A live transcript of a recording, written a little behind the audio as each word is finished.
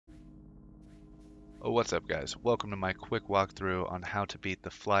Oh, what's up, guys? Welcome to my quick walkthrough on how to beat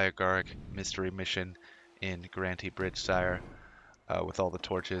the Fly Agaric Mystery mission in Grantebridgescire with all the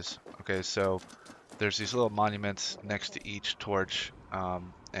torches. Okay, so there's these little monuments next to each torch,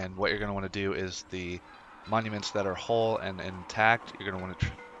 and what you're going to want to do is the monuments that are whole and intact, you're going to want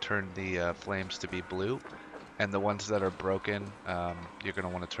to turn the flames to be blue, and the ones that are broken, you're going to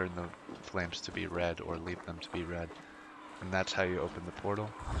want to turn the flames to be red or leave them to be red. And that's how you open the portal.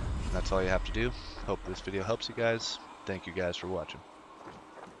 And that's all you have to do. Hope this video helps you guys. Thank you guys for watching.